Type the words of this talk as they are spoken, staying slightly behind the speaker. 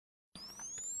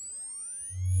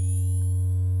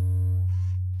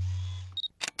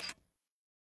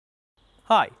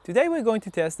Hi, today we're going to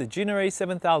test the Genaray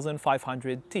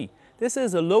 7500T. This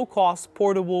is a low-cost,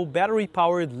 portable,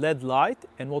 battery-powered LED light,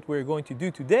 and what we're going to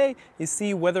do today is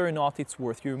see whether or not it's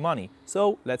worth your money.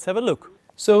 So let's have a look.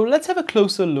 So let's have a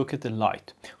closer look at the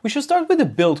light. We should start with the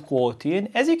build quality, and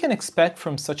as you can expect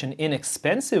from such an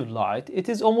inexpensive light, it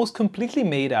is almost completely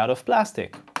made out of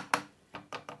plastic.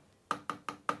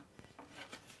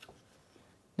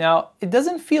 Now, it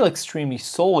doesn't feel extremely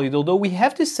solid, although we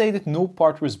have to say that no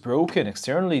part was broken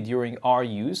externally during our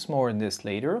use, more on this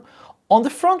later. On the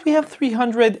front we have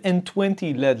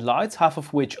 320 LED lights, half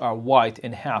of which are white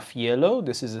and half yellow.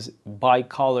 This is a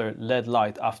bicolor LED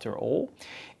light after all.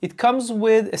 It comes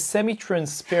with a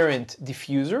semi-transparent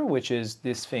diffuser, which is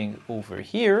this thing over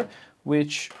here,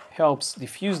 which helps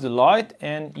diffuse the light,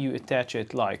 and you attach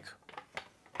it like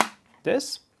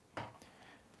this.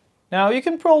 Now you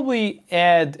can probably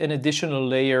add an additional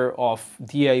layer of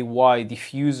DIY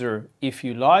diffuser if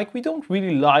you like. We don't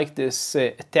really like this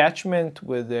attachment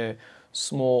with the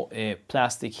small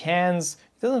plastic hands.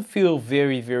 It doesn't feel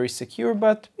very secure,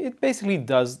 but it basically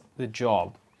does the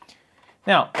job.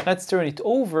 Now let's turn it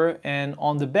over, and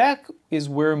on the back is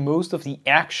where most of the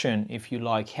action, if you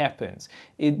like, happens,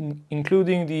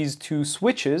 including these two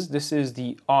switches. This is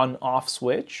the on-off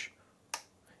switch.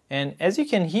 And as you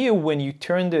can hear, when you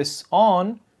turn this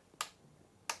on,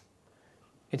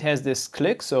 it has this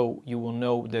click, so you will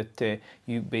know that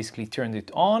you basically turned it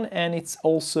on, and it's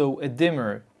also a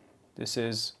dimmer. This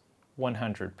is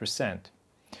 100%.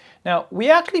 Now, we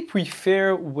actually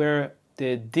prefer where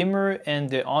the dimmer and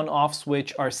the on-off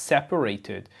switch are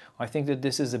separated. I think that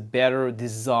this is a better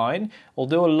design,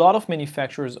 although a lot of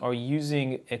manufacturers are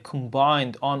using a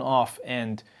combined on-off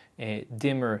and a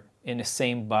dimmer in the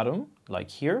same bottom, like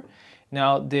here.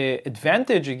 Now the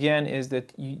advantage again is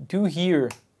that you do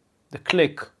hear the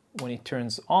click when it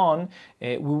turns on.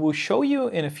 We will show you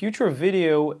in a future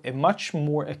video a much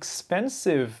more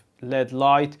expensive LED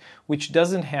light which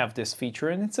doesn't have this feature,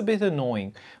 and it's a bit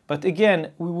annoying. But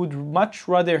again, we would much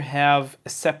rather have a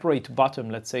separate bottom.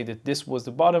 Let's say that this was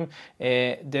the bottom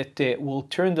that will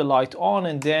turn the light on,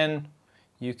 and then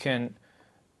you can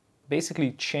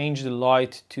basically change the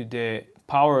light to the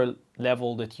power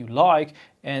level that you like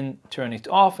and turn it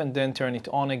off, and then turn it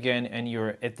on again, and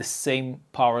you're at the same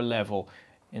power level.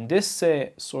 In this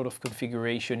sort of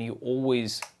configuration, you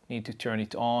always need to turn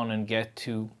it on and get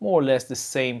to more or less the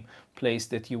same place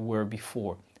that you were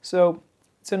before. So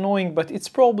it's annoying, but it's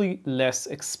probably less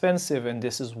expensive, and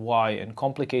this is why, and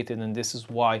complicated, and this is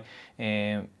why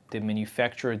the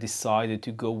manufacturer decided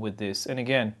to go with this. And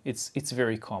again, it's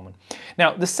very common.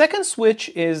 Now the second switch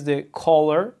is the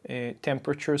color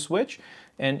temperature switch,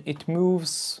 and it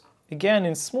moves again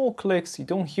in small clicks. You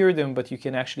don't hear them, but you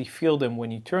can actually feel them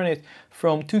when you turn it,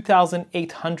 from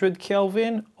 2800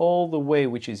 Kelvin all the way,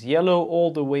 which is yellow, all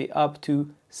the way up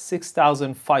to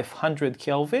 6500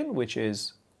 Kelvin, which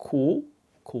is cool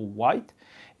white.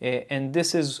 And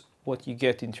this is what you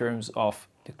get in terms of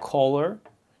the color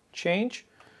change.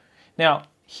 Now,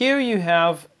 here you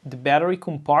have the battery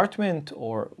compartment,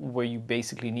 or where you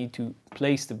basically need to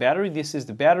place the battery. This is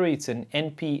the battery. It's an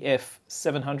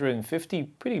NPF750,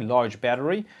 pretty large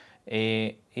battery.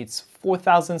 It's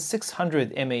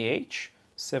 4600 mAh,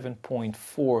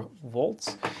 7.4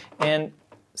 volts. And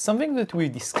something that we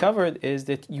discovered is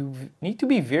that you need to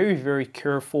be very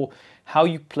careful how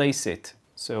you place it.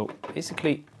 So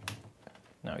basically,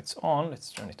 now it's on,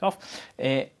 let's turn it off.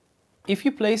 If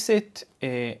you place it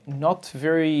not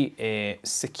very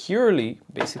securely,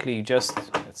 basically just,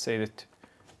 let's say that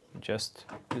just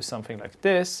do something like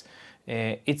this,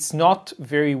 it's not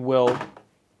very well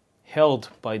held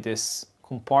by this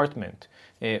compartment.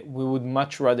 We would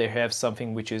much rather have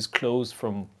something which is closed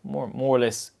from more or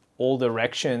less all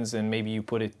directions, and maybe you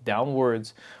put it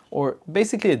downwards, or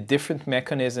basically a different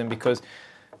mechanism, because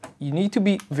you need to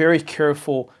be very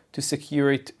careful to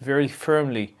secure it very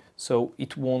firmly so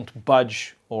it won't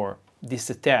budge or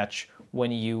disattach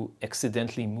when you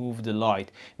accidentally move the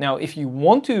light. Now, if you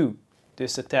want to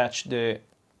disattach the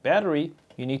battery,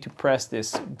 you need to press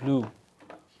this blue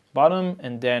bottom,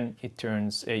 and then it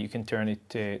turns, you can turn it,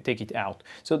 take it out.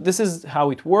 So this is how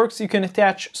it works. You can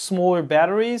attach smaller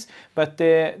batteries, but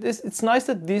it's nice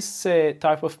that this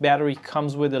type of battery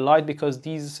comes with a light, because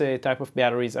these type of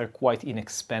batteries are quite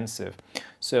inexpensive.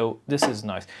 So this is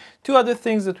nice. Two other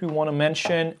things that we want to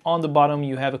mention. On the bottom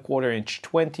you have a 1/4 inch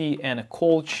 20 and a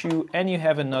cold shoe, and you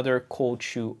have another cold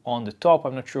shoe on the top.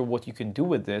 I'm not sure what you can do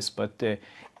with this, but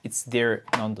it's there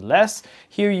nonetheless.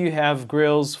 Here you have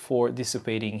grills for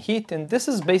dissipating heat, and this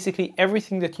is basically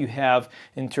everything that you have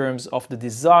in terms of the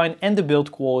design and the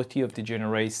build quality of the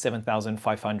Genaray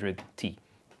 7500T.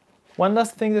 One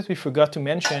last thing that we forgot to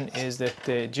mention is that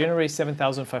the Genaray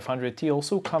 7500T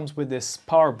also comes with this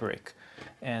power brick.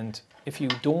 And if you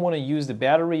don't want to use the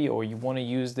battery or you want to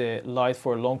use the light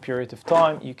for a long period of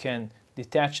time, you can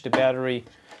detach the battery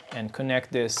and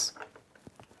connect this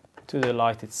to the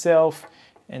light itself.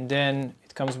 And then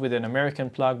it comes with an American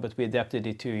plug, but we adapted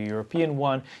it to a European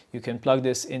one. You can plug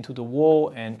this into the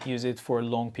wall and use it for a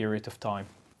long period of time.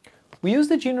 We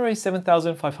used the Genaray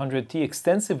 7500T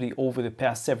extensively over the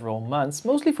past several months,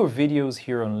 mostly for videos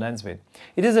here on LensVid.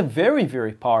 It is a very,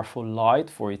 very powerful light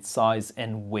for its size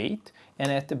and weight,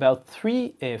 and at about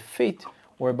 3 feet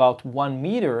or about 1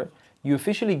 meter, you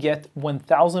officially get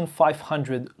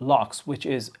 1500 lux, which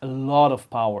is a lot of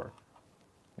power.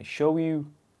 Let me show you.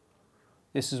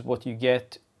 This is what you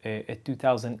get at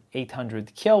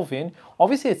 2800 Kelvin.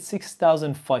 Obviously at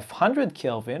 6500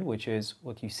 Kelvin, which is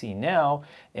what you see now,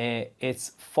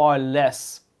 it's far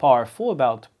less powerful,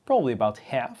 probably about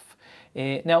half.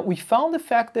 Now we found the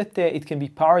fact that it can be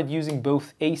powered using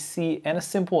both AC and a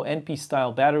simple NP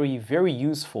style battery very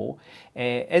useful,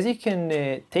 as you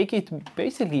can take it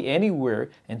basically anywhere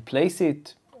and place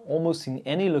it almost in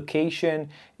any location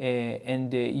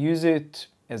and use it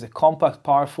as a compact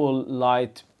powerful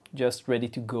light just ready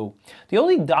to go. The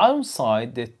only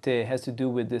downside that has to do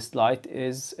with this light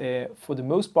is for the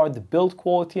most part the build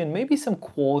quality and maybe some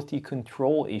quality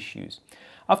control issues.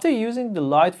 After using the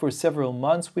light for several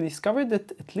months, we discovered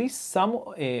that at least some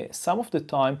of the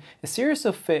time a series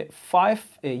of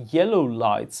 5 yellow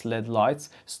lights, LED lights,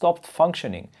 stopped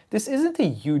functioning. This isn't a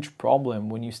huge problem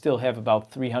when you still have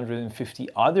about 350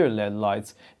 other LED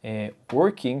lights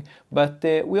working, but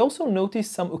we also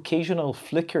noticed some occasional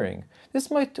flickering. This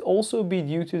might also be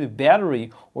due to the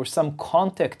battery or some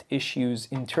contact issues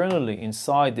internally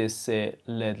inside this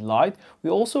LED light. We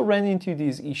also ran into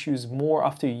these issues more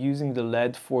after using the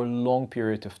LED for a long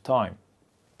period of time.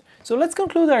 So let's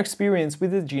conclude our experience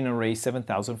with the Genaray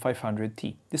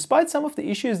 7500T. Despite some of the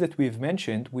issues that we've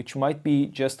mentioned, which might be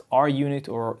just our unit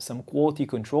or some quality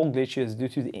control glitches due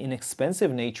to the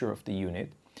inexpensive nature of the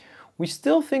unit, we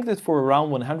still think that for around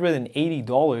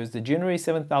 $180, the Genaray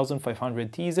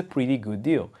 7500T is a pretty good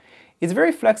deal. It's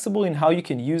very flexible in how you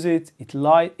can use it, it's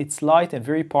light and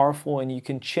very powerful, and you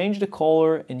can change the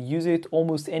color and use it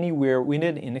almost anywhere with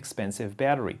an inexpensive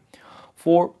battery.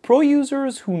 For pro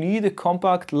users who need a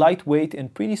compact, lightweight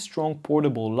and pretty strong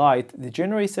portable light, the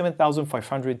Genaray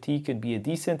 7500T can be a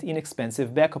decent,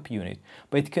 inexpensive backup unit,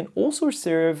 but it can also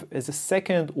serve as a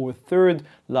second or third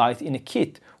light in a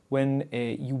kit when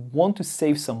you want to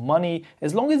save some money,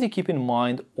 as long as you keep in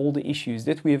mind all the issues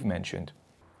that we have mentioned.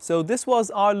 So this was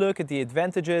our look at the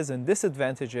advantages and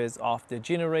disadvantages of the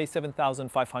Genaray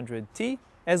 7500T.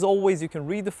 As always, you can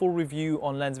read the full review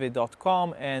on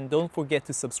lensvid.com, and don't forget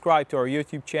to subscribe to our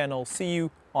YouTube channel. See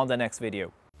you on the next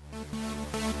video.